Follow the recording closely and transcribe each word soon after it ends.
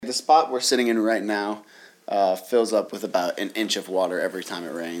the spot we're sitting in right now fills up with about an inch of water every time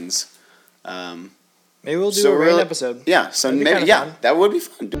it rains. Maybe we'll do a rain episode. Yeah, so maybe fun. That would be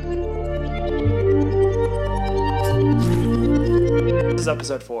fun. This is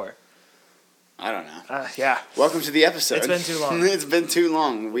episode 4. I don't know. Yeah. Welcome to the episode. It's been too long. It's been too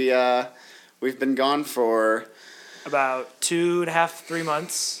long. We've been gone for about 2.5, 3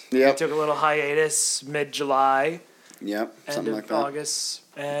 months. Yep. We took a little hiatus mid-July. Yep. End Something of like that. August,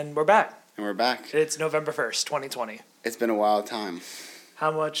 and we're back. And we're back. It's November 1st, 2020. It's been a wild time.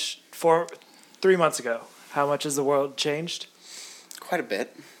 How much 3 months ago? How much has the world changed? Quite a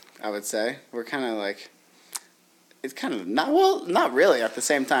bit, I would say. We're kind of like. It's kind of not really at the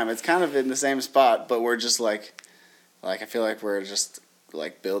same time. It's kind of in the same spot, but we're just like I feel like we're just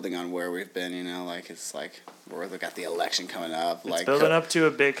like building on where we've been, you know, like it's like we've got the election coming up. It's building up to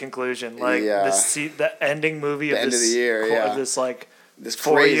a big conclusion. Like the ending movie of end of the year, of this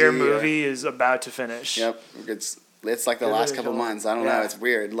 4-year crazy movie is about to finish. Yep. It's like the last couple months. I don't know. It's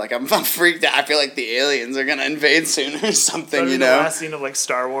weird. Like I'm freaked out. I feel like the aliens are gonna invade soon or something. You know. The last scene of like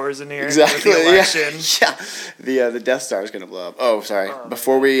Star Wars in here. Exactly. With the election. Yeah. The Death Star is gonna blow up. Oh, sorry.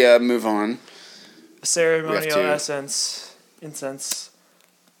 Before we move on. Ceremonial incense.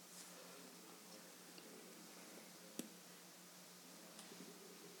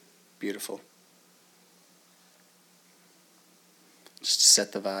 Beautiful. Just to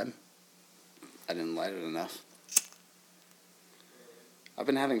set the vibe. I didn't light it enough. I've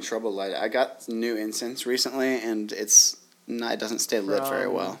been having trouble lighting. I got new incense recently, and it doesn't stay lit very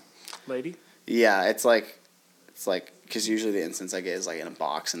well. Lady? Yeah, it's like, because usually the incense I get is like in a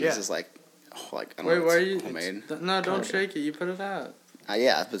box, and this is like I don't know. Why are you homemade? No, don't shake it. You put it out.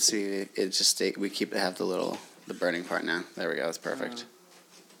 Yeah, but see, we have the burning part now. There we go. That's perfect.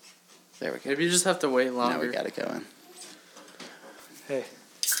 There we go. Maybe you just have to wait longer. Now we got it going. Hey.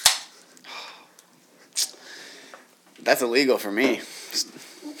 That's illegal for me.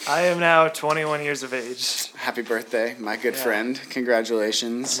 I am now 21 years of age. Happy birthday, my good friend.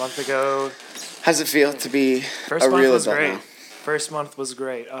 Congratulations. A month ago. How's it feel to be a real adult now? First month was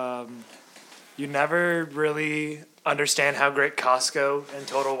great. You never really understand how great Costco and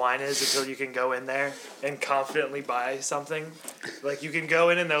Total Wine is until you can go in there and confidently buy something. Like, you can go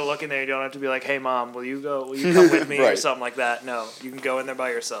in and they'll look in there. You don't have to be like, hey, Mom, will you come with me or something like that. No, you can go in there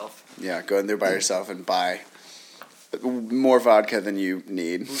by yourself. Yeah, go in there by yourself and buy more vodka than you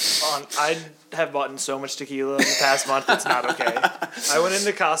need. I have bought so much tequila in the past month, it's not okay. I went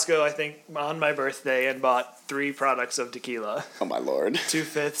into Costco, I think, on my birthday and bought 3 products of tequila. Oh, my Lord.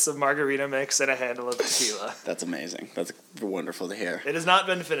 2/5 of margarita mix and a handle of tequila. That's amazing. That's wonderful to hear. It has not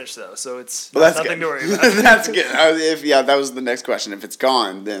been finished, though, so it's nothing to worry about. That's good. That was the next question. If it's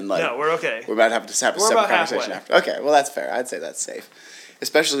gone, then no, we're okay. We're about to have a separate conversation after. Okay, well, that's fair. I'd say that's safe.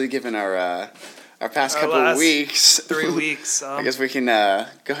 Especially given our past couple of weeks. 3 weeks. I guess we can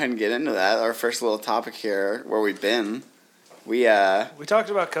go ahead and get into that. Our first little topic here, where we've been. We talked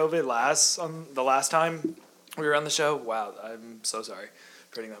about COVID the last time we were on the show. Wow, I'm so sorry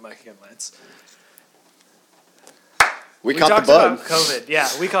for hitting that mic again, Lance. We caught the bug. About COVID. Yeah,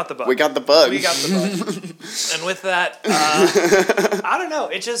 we caught the bug. We got the bug. And with that, I don't know.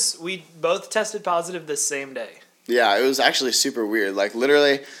 We both tested positive the same day. Yeah, it was actually super weird. Like,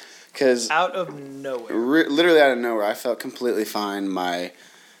 literally, because out of nowhere. Literally out of nowhere, I felt completely fine. My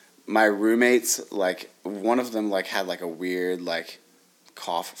roommates, like, one of them, like, had, like, a weird, like,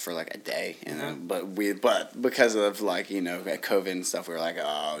 cough for, like, a day. You know? But because of, like, you know, COVID and stuff, we were like,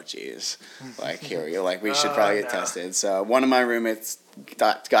 oh, jeez. Like, here we go. Like, we should probably get tested. So one of my roommates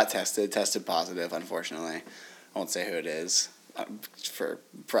got tested positive, unfortunately. I won't say who it is. For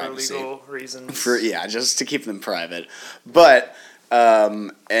privacy. For legal reasons. Just to keep them private. But,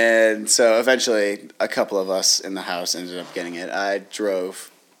 and so eventually a couple of us in the house ended up getting it. I drove,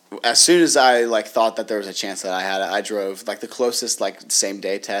 as soon as I, like, thought that there was a chance that I had it, I drove, like, the closest, like, same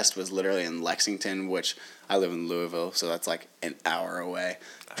day test was literally in Lexington, which I live in Louisville, so that's, like, an hour away.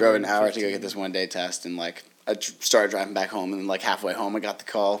 Drove an hour to go get this one day test, and, like, I started driving back home, and, like, halfway home I got the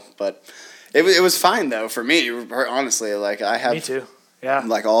call, but it was fine, though, for me, honestly. Like, I have... Me too, yeah.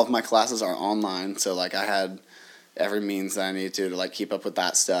 Like, all of my classes are online, so, like, I had every means that I needed to like, keep up with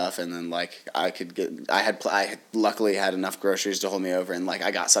that stuff, and then, like, I luckily had enough groceries to hold me over, and, like,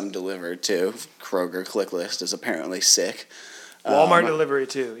 I got something delivered, too. Kroger ClickList is apparently sick. Walmart delivery,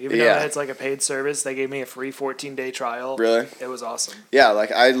 too. Even though it's, like, a paid service, they gave me a free 14-day trial. Really? It was awesome. Yeah,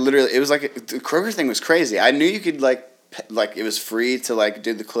 like, it was, like, the Kroger thing was crazy. I knew you could, like, it was free to, like,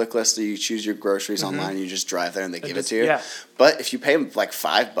 do the ClickList, so you choose your groceries online, you just drive there and they give it to you. Yeah. But if you pay them, like,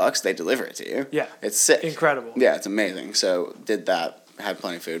 $5, they deliver it to you. Yeah. It's sick. Incredible. Yeah, it's amazing. So, did that. had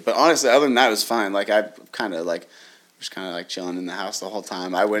plenty of food. But honestly, other than that, it was fine. Like I kind of like just kind of like chilling in the house the whole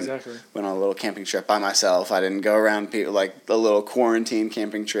time. I went on a little camping trip by myself. I didn't go around people like a little quarantine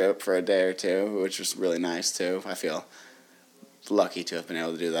camping trip for a day or two, which was really nice too. I feel lucky to have been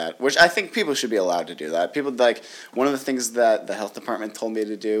able to do that, which I think people should be allowed to do that. People like one of the things that the health department told me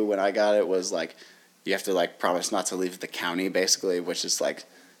to do when I got it was like you have to like promise not to leave the county basically, which is like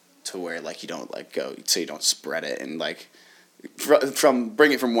to where like you don't like go so you don't spread it and like from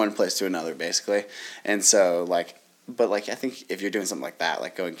bring it from one place to another basically. And so like but like I think if you're doing something like that,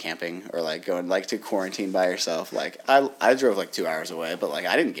 like going camping or like going like to quarantine by yourself, like I drove like 2 hours away, but like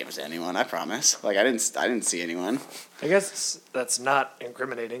I didn't give it to anyone, I promise. Like I didn't see anyone. I guess that's not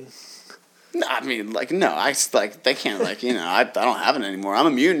incriminating. No, I mean like no, I like they can't like I don't have it anymore. I'm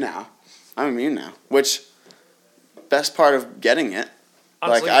immune now. Which best part of getting it.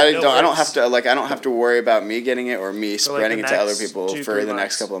 Honestly, like I don't have to worry about me getting it or me spreading it to other people for the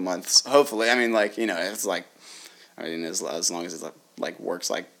next couple of months. Hopefully, I mean like it's like. I mean, as long as it like works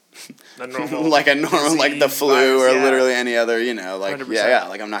like a normal like the flu virus, or literally any other, like 100%.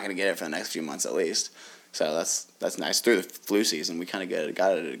 Like I'm not gonna get it for the next few months at least. So that's nice. Through the flu season, we kind of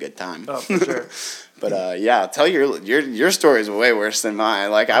got it at a good time. Oh, for sure. But tell your story is way worse than mine.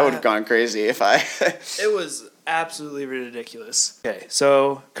 Like I would have gone crazy if I. It was absolutely ridiculous. Okay,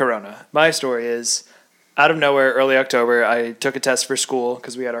 so Corona. My story is. Out of nowhere, early October, I took a test for school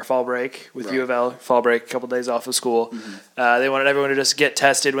because we had our fall break with U of L, fall break, a couple days off of school. Mm-hmm. They wanted everyone to just get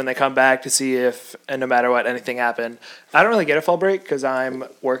tested when they come back to see if, and no matter what, anything happened. I don't really get a fall break because I'm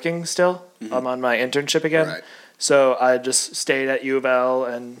working still. Mm-hmm. I'm on my internship again. Right. So I just stayed at U of L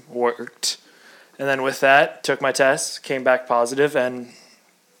and worked. And then with that, took my test, came back positive, and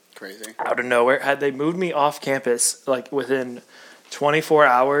crazy. Out of nowhere, had they moved me off campus like within 24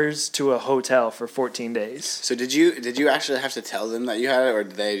 hours to a hotel for 14 days. So did you actually have to tell them that you had it, or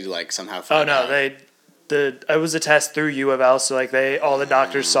did they like somehow find out? It was a test through U of L, so like all the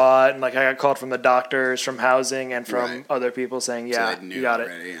doctors saw it, and like I got called from the doctors, from housing, and from other people saying, you got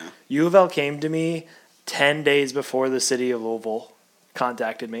it. Yeah. U of L came to me 10 days before the city of Louisville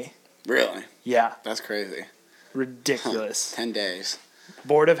contacted me. Really? Yeah. That's crazy. Ridiculous. 10 days.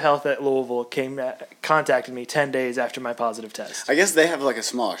 Board of Health at Louisville contacted me 10 days after my positive test. I guess they have like a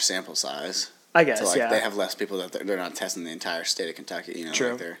smaller sample size. I guess, so, they have less people that they're not testing the entire state of Kentucky.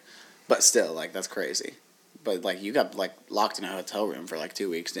 True. Like but still, like that's crazy. But like you got like locked in a hotel room for like 2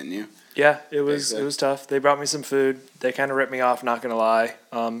 weeks, didn't you? Yeah, it was tough. They brought me some food. They kind of ripped me off. Not gonna lie.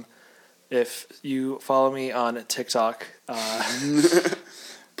 If you follow me on TikTok,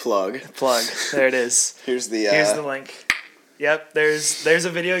 plug. There it is. Here's the link. Yep, there's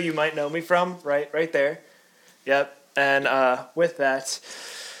a video you might know me from, right there. Yep, and with that,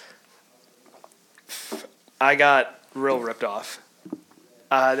 I got real ripped off.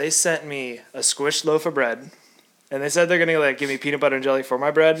 They sent me a squished loaf of bread, and they said they're gonna like give me peanut butter and jelly for my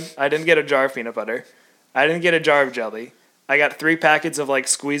bread. I didn't get a jar of peanut butter. I didn't get a jar of jelly. I got 3 packets of like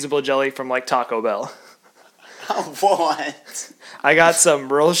squeezable jelly from like Taco Bell. What? I got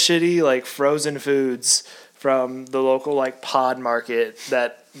some real shitty like frozen foods from the local like pod market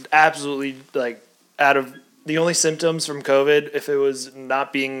that absolutely like out of the only symptoms from COVID, if it was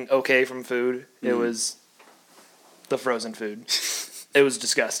not being okay from food, it was the frozen food. It was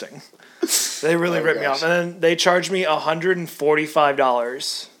disgusting. They really ripped me off. And then they charged me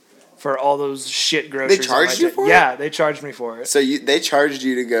 $145 for all those shit groceries. They charged you for it? Yeah, they charged me for it. So they charged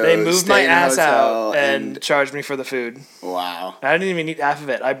you to go. They moved my ass out and charged me for the food. Wow. I didn't even eat half of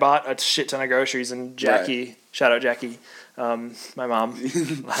it. I bought a shit ton of groceries, and Jackie, shout out Jackie, my mom.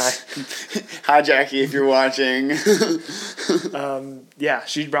 Hi, Jackie, if you're watching. Yeah,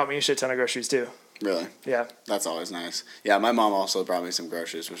 she brought me a shit ton of groceries too. Really? Yeah. That's always nice. Yeah, my mom also brought me some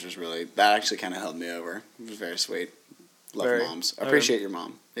groceries, which was that actually kind of held me over. It was very sweet. Love moms. Appreciate your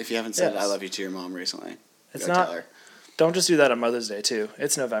mom. If you haven't said I love you to your mom recently, tell her. Don't just do that on Mother's Day too.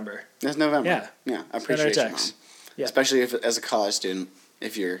 It's November. It's November. Yeah. Yeah. I appreciate your mom. Yeah. Especially as a college student.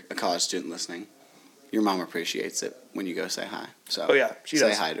 If you're a college student listening, your mom appreciates it when you go say hi. So she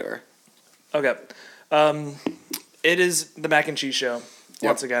does. Say hi to her. Okay. It is the Mac and Cheese Show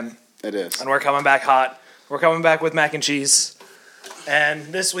once again. It is. And we're coming back hot. We're coming back with mac and cheese.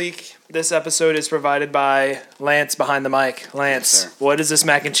 And this week, this episode is provided by Lance behind the mic. Lance, what is this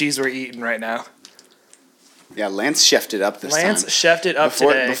mac and cheese we're eating right now? Yeah, Lance chefed it up this time. Lance chefed it up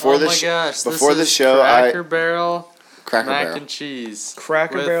today. Before the show, Cracker Barrel mac and cheese.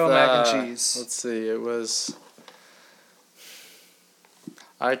 Cracker Barrel mac and cheese. Let's see, it was...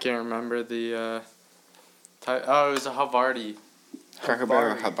 I can't remember the... it was a Havarti. Cracker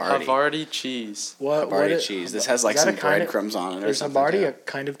Barrel or Havarti? Havarti cheese. Havarti cheese. This has like some breadcrumbs on it or something. Is Havarti a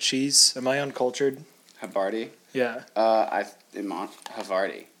kind of cheese? Am I uncultured? Havarti? Yeah.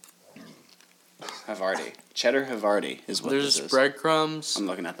 Havarti. Havarti. Cheddar Havarti is what this is. There's breadcrumbs. I'm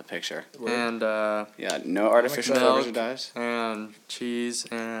looking at the picture. And yeah, no artificial flavors or dyes. And cheese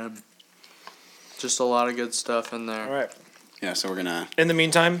and just a lot of good stuff in there. All right. Yeah, so we're gonna. In the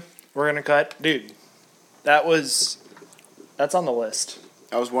meantime, we're gonna cut, dude. That's on the list.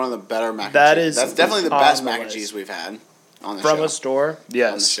 That was one of the better mac and cheese. That's definitely the best mac and cheese we've had on the show. From a store,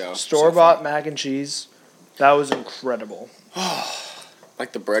 yes. On the show. Store-bought mac and cheese. That was incredible.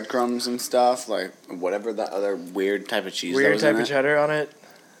 Like the breadcrumbs and stuff, like whatever that other weird type of cheese. Weird type of cheddar on it.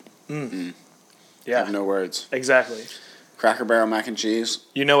 Yeah. I have no words. Exactly. Cracker Barrel mac and cheese.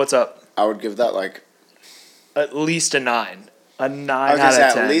 You know what's up. I would give that like at least a 9. A 9 out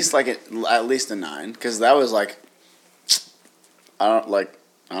of 10. At least a 9 because that was like I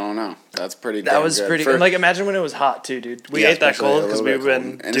don't know. That's pretty. That was good. Pretty. And like imagine when it was hot too, dude. We ate that cold because we've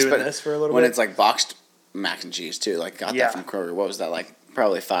been doing this for a little bit. When it's like boxed mac and cheese too, like got that from Kroger. What was that like?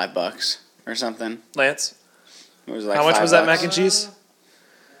 Probably $5 or something. Lance, it was like how much was that mac and cheese?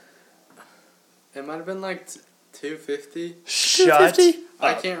 It might have been like $2.50. Shut.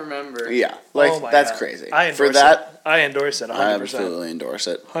 I can't remember. Yeah, like that's crazy. I endorse it. I endorse it. 100%. I absolutely endorse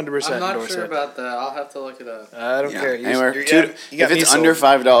it. 100%. I'm not sure about that. I'll have to look it up. I don't care. Anywhere, if it's under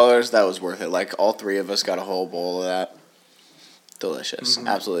 $5, that was worth it. Like all three of us got a whole bowl of that. Delicious,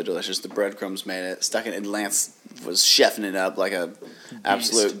 absolutely delicious. The breadcrumbs made it. Stuck it, and Lance was chefing it up like a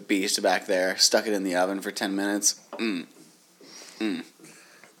absolute beast back there. Stuck it in the oven for 10 minutes. Made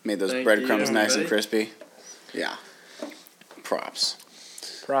those breadcrumbs nice and crispy. Yeah, props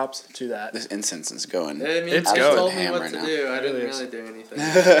to that. This incense is going. It's going. Told me what to do. I didn't really do anything.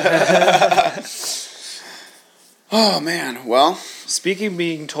 Oh man, well. Speaking of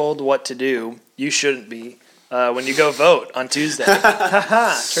being told what to do, you shouldn't be. When you go vote on Tuesday.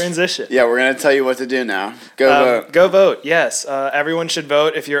 Transition. Yeah, we're going to tell you what to do now. Go vote. Go vote, yes. Everyone should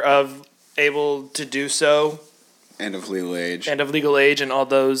vote if you're able to do so. And of legal age. And all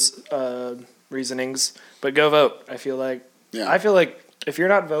those reasonings. But go vote. I feel like if you're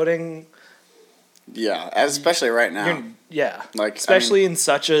not voting... Yeah, especially right now. Especially in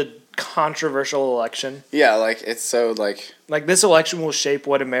such a controversial election. Yeah, like it's so like this election will shape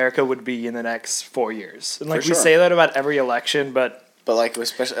what America would be in the next 4 years. And we say that about every election, but like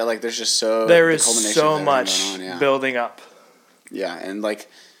especially like there's just there is so much building up. Yeah, and like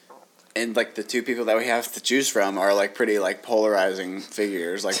the two people that we have to choose from are like pretty like polarizing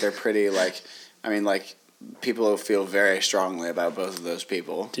figures. Like they're pretty like people feel very strongly about both of those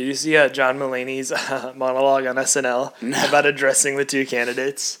people. Did you see John Mulaney's monologue on SNL about addressing the two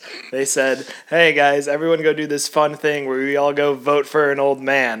candidates? They said, hey guys, everyone go do this fun thing where we all go vote for an old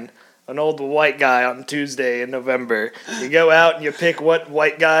man, an old white guy on Tuesday in November. You go out and you pick what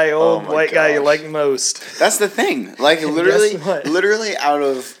white guy you like most. That's the thing. Like literally out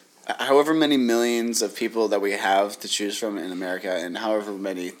of however many millions of people that we have to choose from in America and however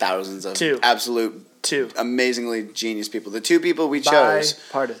many thousands of amazingly genius people. The two people we chose.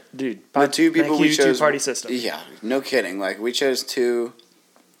 The two people we chose. Two-party system. Yeah, no kidding. Like, we chose two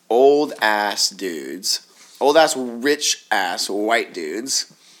old-ass dudes. Old-ass, rich-ass white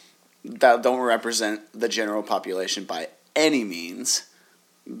dudes that don't represent the general population by any means.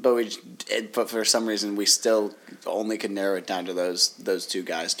 But for some reason, we still only could narrow it down to those two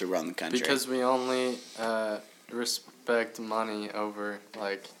guys to run the country. Because we only respect money over,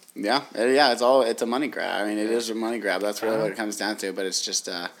 like... Yeah, it's a money grab. I mean, it is a money grab. That's really what it comes down to. But it's just,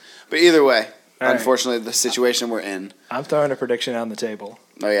 but either way, unfortunately, the situation we're in. I'm throwing a prediction on the table.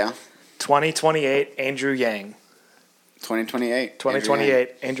 Oh yeah. 2028, Andrew Yang. 2028,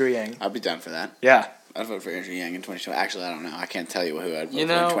 Andrew Yang. I'll be down for that. Yeah. I'd vote for Andrew Yang in 2020. Actually, I don't know. I can't tell you who I'd vote for in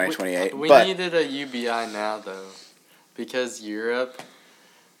 2028. We needed a UBI now though, because Europe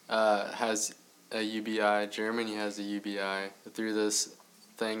has a UBI. Germany has a UBI through this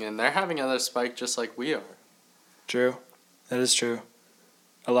thing, and they're having another spike just like we are. True. That is true.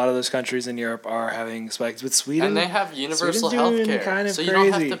 A lot of those countries in Europe are having spikes. With Sweden... And they have universal health care. Kind of so you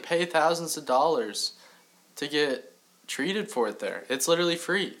don't have to pay thousands of dollars to get treated for it there. It's literally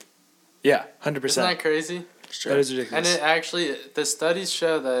free. Yeah, 100%. Isn't that crazy? That is ridiculous. And it actually... The studies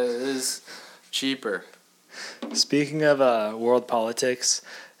show that it is cheaper. Speaking of world politics,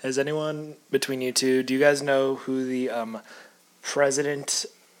 has anyone between you two... Do you guys know who the... President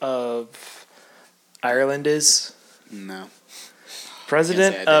of Ireland is? No.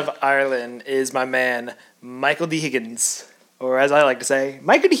 President of Ireland is my man, Michael D. Higgins. Or as I like to say,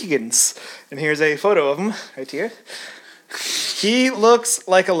 Michael D. Higgins. And here's a photo of him right here. He looks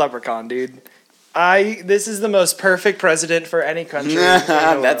like a leprechaun, dude. This is the most perfect president for any country. in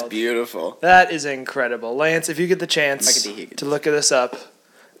the That's world. beautiful. That is incredible. Lance, if you get the chance Michael D. Higgins. to look this up,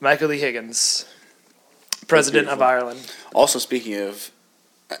 Michael D. Higgins, President of beautiful. Ireland. Also, speaking of,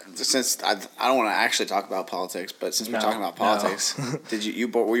 since I don't want to actually talk about politics, but since we're No, talking about no. politics, did you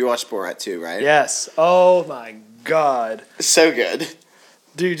watched Borat too, right? Yes. Oh my God. So good.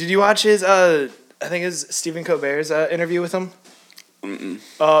 Dude, did you watch his, I think it's Stephen Colbert's interview with him?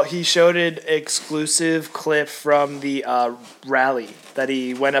 He showed an exclusive clip from the rally that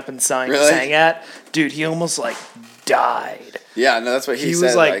he went up and Really? sang at. Dude, he almost like died. Yeah, no, that's what he said.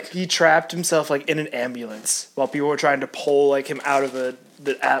 Was like he trapped himself like in an ambulance while people were trying to pull like him out of the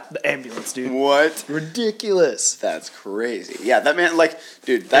ambulance, dude. what? Ridiculous. That's crazy. Yeah, that man, like,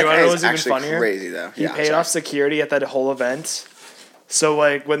 dude, that You wanna guy know is what's even actually funnier? crazy though. He Yeah, paid sorry. off security at that whole event. So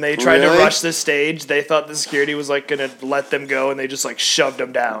like when they tried Really? to rush the stage, they thought the security was like gonna let them go, and they just like shoved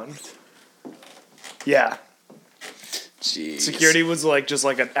him down. Yeah, Jeez. security was like just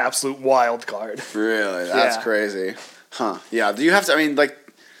like an absolute wild card. Really, that's Yeah. crazy. Huh? Yeah. Do you have to? I mean, like,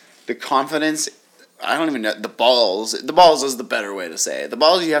 the confidence. I don't even know the balls. The balls is the better way to say it. The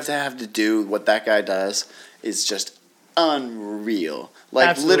balls you have to do what that guy does is just unreal. Like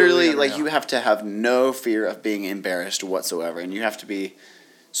Absolutely literally, unreal. like you have to have no fear of being embarrassed whatsoever, and you have to be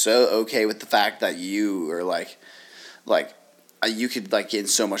so okay with the fact that you are like you could like get in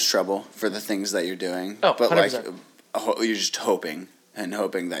so much trouble for the things that you're doing. Oh, but like 100%. you're just hoping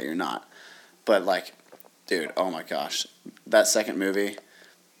that you're not. But like, dude, oh my gosh, that second movie,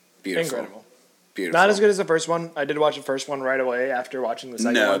 beautiful. Incredible. Beautiful. Not as good as the first one. I did watch the first one right away after watching the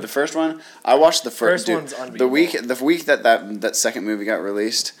second No, one. the first one. I watched the first. First Dude, one's the unbeatable. week that second movie got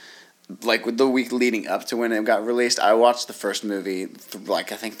released, like with the week leading up to when it got released, I watched the first movie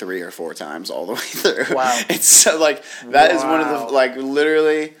like I think 3 or 4 times all the way through. Wow. It's so like that is one of Wow. the like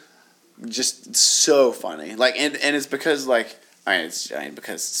literally just so funny. Like and it's because like.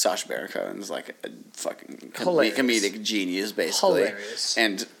 Because Sacha Baron Cohen is like a fucking Hilarious. comedic genius, basically, Hilarious.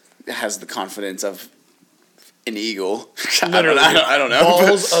 and has the confidence of an eagle. Literally. I don't know.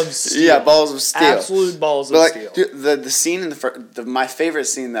 Balls of steel. Yeah, balls of steel. Absolute balls of But like steel. dude, the scene in my favorite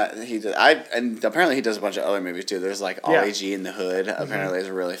scene that he did, and apparently he does a bunch of other movies too. There's like Yeah. Ollie G in the Hood. Apparently is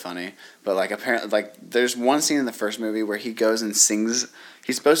really funny. But like apparently like there's one scene in the first movie where he goes and sings.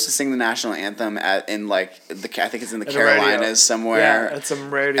 He's supposed to sing the national anthem in like I think it's in the At a rodeo. Carolinas somewhere. Yeah, at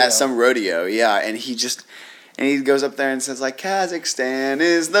some rodeo. At some rodeo, yeah, and he goes up there and says like Kazakhstan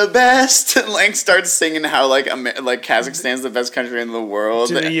is the best, and like starts singing how like Kazakhstan's the best country in the world.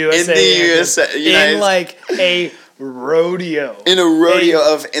 To the USA. In the USA, United in like a rodeo. in a rodeo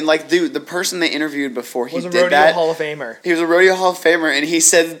and like dude, the person they interviewed before he Was a did rodeo that. Hall of Famer. He was a rodeo Hall of Famer, and he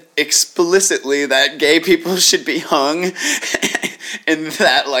said explicitly that gay people should be hung. And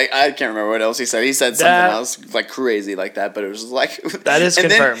that, like, I can't remember what else he said. He said something else, like, crazy like that, but it was like... That is and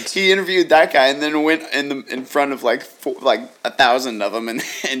confirmed. Then he interviewed that guy and then went in front of, like, 1,000 of them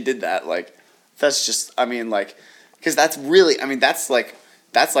and did that. Like, that's just, I mean, like... Because that's really, I mean, that's like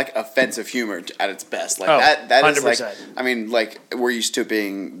offensive humor at its best. Like, that is, like... 100%. I mean, like, we're used to it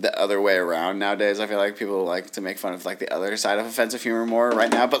being the other way around nowadays. I feel like people like to make fun of, like, the other side of offensive humor more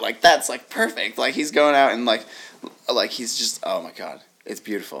right now. But, like, that's, like, perfect. Like, he's going out and, like he's just, oh my god, it's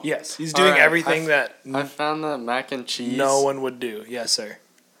beautiful. Yes, he's doing Alright, everything that I found the mac and cheese. no one would do. Yes, sir.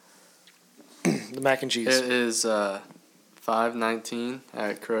 The mac and cheese. It is $5.19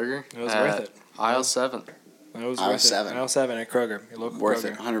 at Kroger. It was at worth it. Aisle 7. That was Aisle worth 7. it. Aisle 7 at Kroger. Your local Worth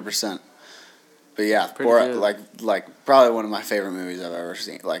Kroger. it, 100%. But yeah, Pretty Borat, good. like probably one of my favorite movies I've ever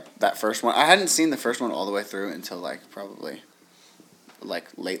seen. Like that first one, I hadn't seen the first one all the way through until like probably like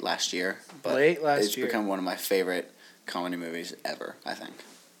late last year. But Late last it's year. become one of my favorite comedy movies ever. I think.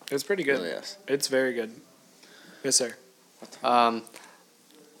 It's pretty It good. really is. It's very good. Yes, sir.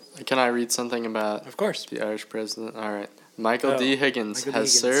 Can I read something about Of course. the Irish president? All right. Michael Oh, D. Higgins Michael D.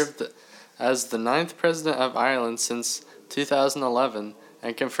 has Higgins. served as the 9th president of Ireland since 2011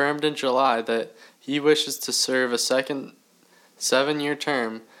 and confirmed in July that he wishes to serve a second 7-year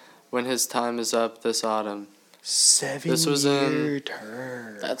term when his time is up this autumn. 7 This was in- year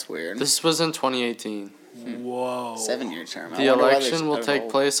term. That's weird. This was in 2018. Whoa. 7-year term. I The wonder why election will there's- take oh,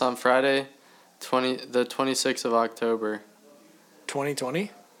 place on Friday, the 26th of October,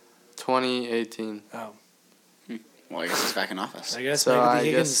 2020? 2018. Oh. Well, I guess he's back in office. I guess So Michael I D.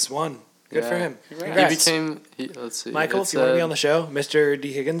 Higgins guess- won. Good for Yeah. him. Congrats. He Congrats. became, let's see. Michael, it if you want to be said- on the show, Mr.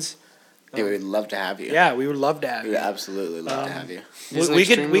 D. Higgins. Yeah, we'd love to have you. Yeah, we would love to have We'd you. absolutely love to have you. He's an We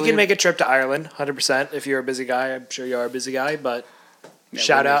can extremely- make a trip to Ireland, 100%. If you're a busy guy, I'm sure you are a busy guy. But Yeah,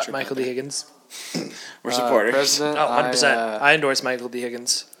 shout we'll make a out trip Michael out D. there. Higgins. We're supporters. President. Oh, 100%. I endorse Michael D.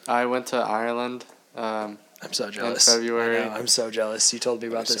 Higgins. I went to Ireland. I'm so jealous. February. I know, I'm so jealous. You told me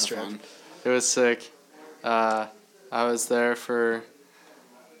about That was this so trip. fun. It was sick. I was there for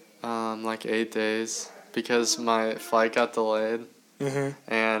like 8 days because my flight got delayed,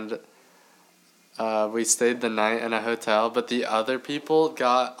 and we stayed the night in a hotel. But the other people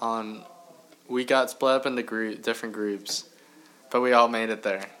we got split up into different groups, but we all made it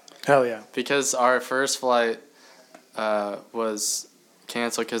there Hell yeah. because our first flight was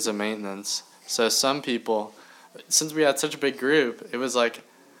canceled because of maintenance. So some people, since we had such a big group, it was like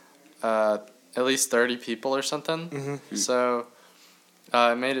at least 30 people or something. So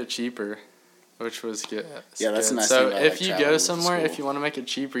it made it cheaper, which was good. Yeah, that's a nice So thing about, if like, you traveling go with somewhere, school. if you want to make it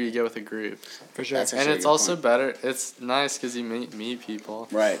cheaper, you go with a group. For sure. That's And actually a it's good also point. better. It's nice because you meet people.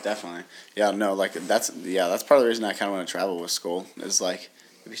 Right, definitely. Yeah, no, like that's part of the reason I kind of want to travel with school is like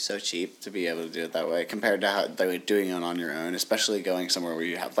it'd be so cheap to be able to do it that way compared to how like doing it on your own, especially going somewhere where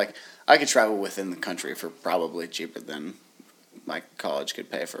you have like I could travel within the country for probably cheaper than my college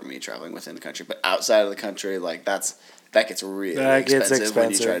could pay for me traveling within the country, but outside of the country, like that gets really That gets expensive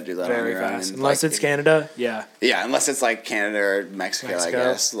when you try to do that very on your fast. own. Unless like, it's Canada, yeah. Yeah, unless it's like Canada or Mexico, I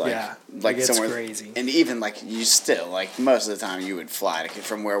guess. Like, yeah. like It gets somewhere crazy. And even like you still like most of the time you would fly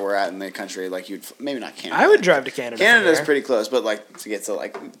from where we're at in the country. Like you'd maybe not Canada. I would drive to Canada. Canada's from pretty close, but like to get to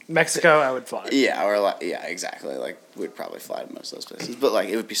like Mexico, I would fly. yeah, or like yeah, exactly. Like we'd probably fly to most of those places, but like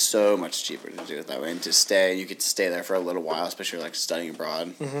it would be so much cheaper to do it that way and to stay. You could stay there for a little while, especially like studying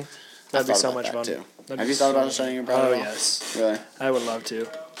abroad. That'd be thought so about much that, fun. too. That'd Have be you thought so about much studying fun. abroad? Oh at all? yes, Really? I would love to.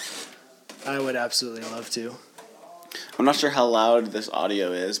 I would absolutely love to. I'm not sure how loud this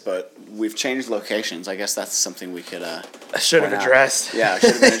audio is, but we've changed locations. I guess that's something we could. I should have Why not? addressed. Yeah, it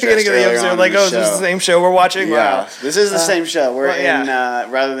should have been Beginning addressed of the earlier episode, on like, in the oh, is this show. the same show we're watching? Yeah, Wow. this is the same show. We're well, yeah.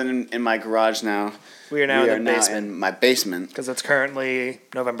 in rather than in my garage now. We are now in the now basement in my basement. because it's currently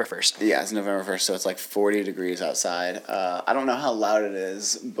November 1st. Yeah, it's November 1st, so it's like 40 degrees outside. I don't know how loud it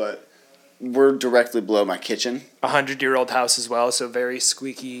is, but we're directly below my kitchen. 100-year-old house as well, so very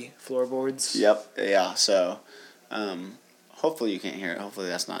squeaky floorboards. Yep. Yeah. So, hopefully you can't hear it. Hopefully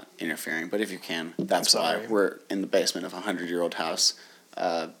that's not interfering. But if you can, that's I'm why sorry. we're in the basement of a 100-year-old house.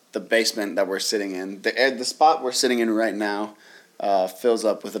 The basement that we're sitting in, the spot we're sitting in right now, fills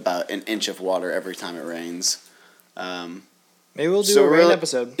up with about an inch of water every time it rains. Maybe we'll do So a rain really-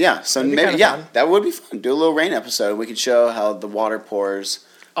 episode. Yeah. So That'd be maybe kinda fun. that would be fun. Do a little rain episode. We could show how the water pours.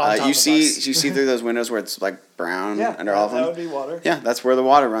 On top You of see us. you see through those windows where it's like brown under all of them. that would be water. Yeah, that's where the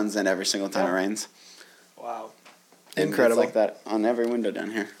water runs in every single time Yeah. it rains. Wow. And Incredible. It's like that on every window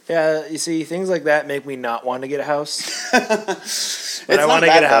down here. Yeah, you see, things like that make me not want to get a house. It's I not wanna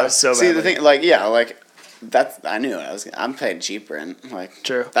bad, get a though. house so See the badly. thing, like yeah, like that's I knew it. I'm paying cheap rent. Like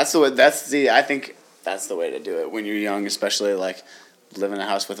True. That's the way. I think that's the way to do it when you're young, especially like live in a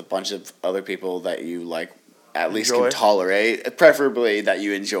house with a bunch of other people that you like. At least Enjoy. can tolerate, preferably that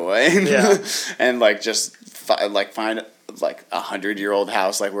you enjoy, Yeah. and like just find like a 100-year-old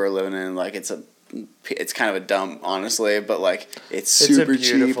house like we're living in. Like it's kind of a dump, honestly, but like it's a super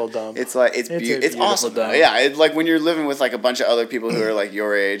beautiful cheap. dump. It's like It's a it's beautiful awesome. dump. Yeah, it's like when you're living with like a bunch of other people who are like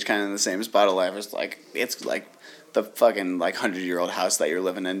your age, kind of in the same spot of life. It's like the fucking like 100-year-old house that you're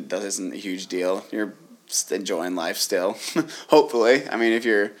living in. That isn't a huge deal. You're just enjoying life still, hopefully. I mean, if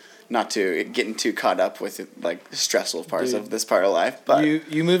you're not getting too caught up with like the stressful parts Dude. of this part of life, but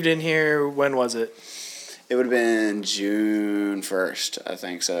You moved in here, when was it? it would have been June 1st, I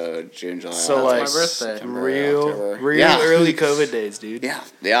think. So June, July. So, August, like, my birthday. September, Real October. Yeah. early COVID days, dude.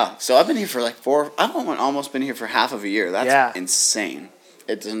 Yeah. So I've been here for like I've almost been here for half of a year. That's Yeah. insane.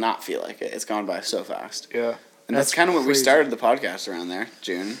 It does not feel like it. It's gone by so fast. Yeah. And that's kind of when we crazy. started the podcast around there,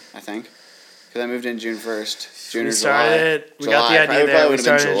 June, I think. Because I moved in June 1st. June We or started- July. we got the idea Probably there. We would've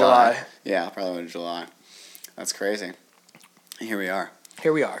been started in July. Yeah, probably would have July. That's crazy. And here we are.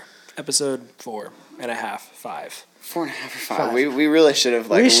 Here we are. Episode 4.5, 5. 4.5 or 5. Five. We really should have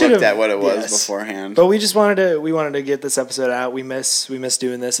We looked should've- at what it was yes. beforehand. But we just wanted to get this episode out. We miss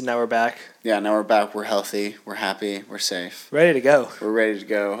doing this, and now we're back, Yeah, now we're back. We're healthy. We're happy. We're safe. ready to go. We're ready to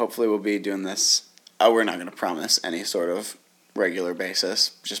go. Hopefully we'll be doing this. We're not going to promise any sort of regular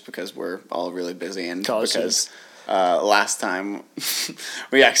basis just because we're all really busy and College because last time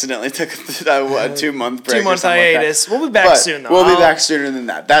we accidentally took a 2-month break. 2-month or something like that. hiatus. We'll be back But soon, though. We'll be back sooner than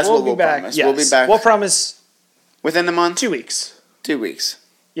that. That's what we'll be back. promise. Yes. We'll be back We'll promise within the month. 2 weeks. 2 weeks.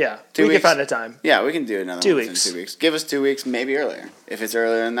 Yeah, 2 we weeks. can find a time. Yeah, we can do another 2 one within weeks. 2 weeks. Give us 2 weeks, maybe earlier. If it's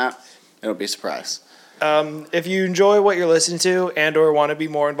earlier than that, it'll be a surprise. If you enjoy what you're listening to and or want to be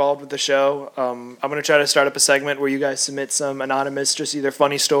more involved with the show, I'm going to try to start up a segment where you guys submit some anonymous, just either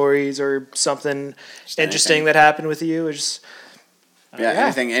funny stories or something interesting that happened with you. Or just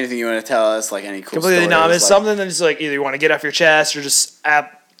anything you want to tell us, like any cool completely stories, anonymous, like something that's like either you want to get off your chest or just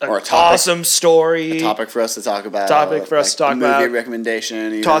or a topic. awesome story. a topic for us to talk about. About. Movie recommendation.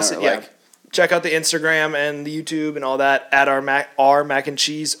 Even, Toss it, or, yeah. Check out the Instagram and the YouTube and all that at our mac and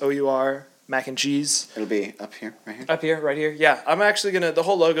cheese, OUR mac and cheese. It'll be up here, right here. Up here, right here. Yeah, I'm actually gonna. The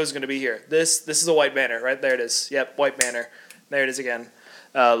whole logo is gonna be here. This is a white banner, right there. It is. Yep, white banner. There it is again.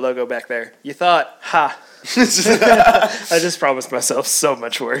 Logo back there. You thought, ha? I just promised myself so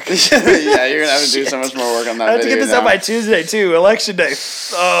much work. Yeah, you're gonna have to do so much more work on that. I have to get this out by Tuesday too. Election day.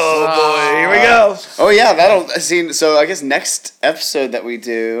 Oh boy, here we go. Oh yeah, that'll see. So I guess next episode that we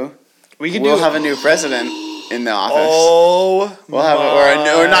do, we'll have a new president in the office. Oh, we'll have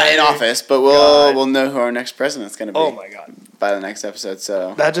or not in office, but we'll know who our next president's gonna be. Oh my god. By the next episode,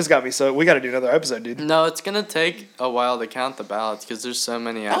 so that just got me so. We got to do another episode, dude. No, it's gonna take a while to count the ballots because there's so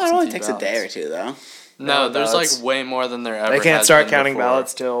many absentee it only takes ballots. a day or two though. No, there's ballots. like way more than there ever. They can't has start been counting before.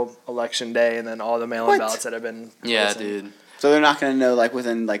 ballots till election day, and then all the mail-in ballots that have been. Yeah, listened. dude. So they're not gonna know like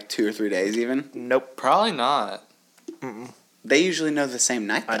within like 2 or 3 days even. Nope. Probably not. They usually know the same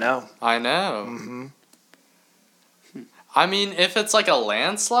night. Though. I know. I know. Mm-hmm. I mean, if it's like a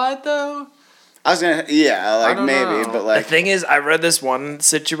landslide, though. I was gonna, like maybe, know. but like The thing is, I read this one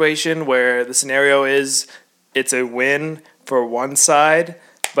situation where the scenario is it's a win for one side,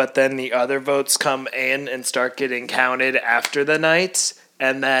 but then the other votes come in and start getting counted after the night,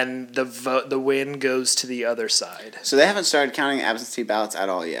 and then the win goes to the other side. So they haven't started counting absentee ballots at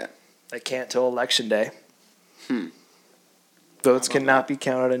all yet. They can't till election day. Votes cannot be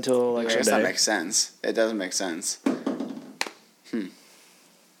counted until I election guess day. that makes sense. It doesn't make sense.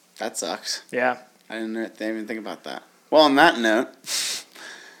 That sucks. Yeah. I didn't even think about that. Well, on that note,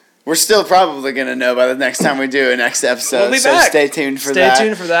 we're still probably going to know by the next time we do a next episode. We'll be so back. stay tuned for that. Stay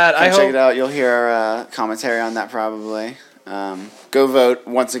tuned for that. Come I check hope it out. You'll hear our commentary on that probably. Go vote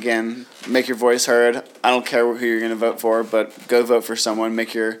once again. Make your voice heard. I don't care who you're going to vote for, but go vote for someone.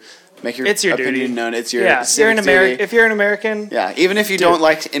 Make your it's your opinion duty. known. It's your If you're an duty. If you're an American, Yeah, even if you don't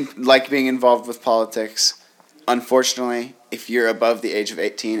like being involved with politics, unfortunately, if you're above the age of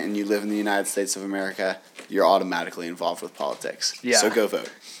 18 and you live in the United States of America, you're automatically involved with politics. Yeah. So go vote.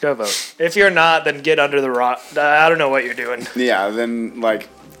 go vote. If you're not, then get under the rock. I don't know what you're doing. Yeah, then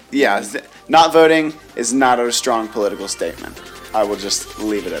not voting is not a strong political statement. I will just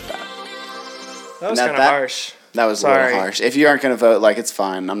leave it at that. That was Now kind of that- harsh. That was a Sorry. little harsh. If you aren't going to vote, it's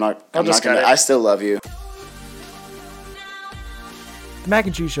fine. I'm not I'll just going cut to. it. I still love you. The Mac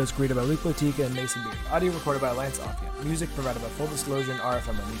and Cheese Show is created by Luke Latika and Mason Beard. Audio recorded by Lance Offia. Music provided by Full Disclosure and RFM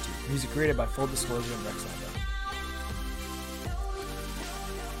on YouTube. Music created by Full Disclosure and Rex Lando.